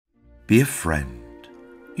Be a friend.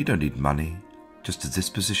 You don't need money, just a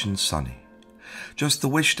disposition sunny. Just the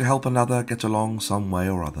wish to help another get along some way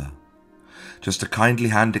or other. Just a kindly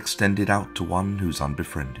hand extended out to one who's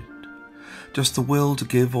unbefriended. Just the will to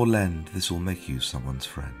give or lend, this will make you someone's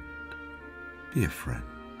friend. Be a friend.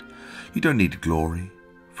 You don't need glory.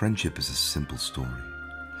 Friendship is a simple story.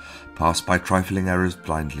 Pass by trifling errors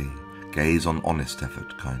blindly, gaze on honest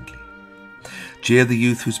effort kindly. Cheer the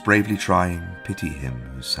youth who's bravely trying, pity him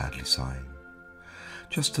who's sadly sighing.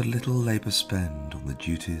 Just a little labour spend on the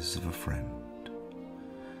duties of a friend.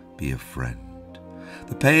 Be a friend.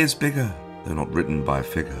 The pay is bigger, though not written by a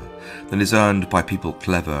figure, than is earned by people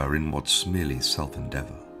clever in what's merely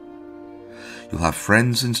self-endeavour. You'll have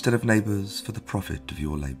friends instead of neighbours for the profit of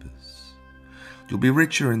your labours. You'll be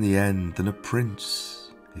richer in the end than a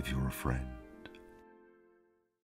prince if you're a friend.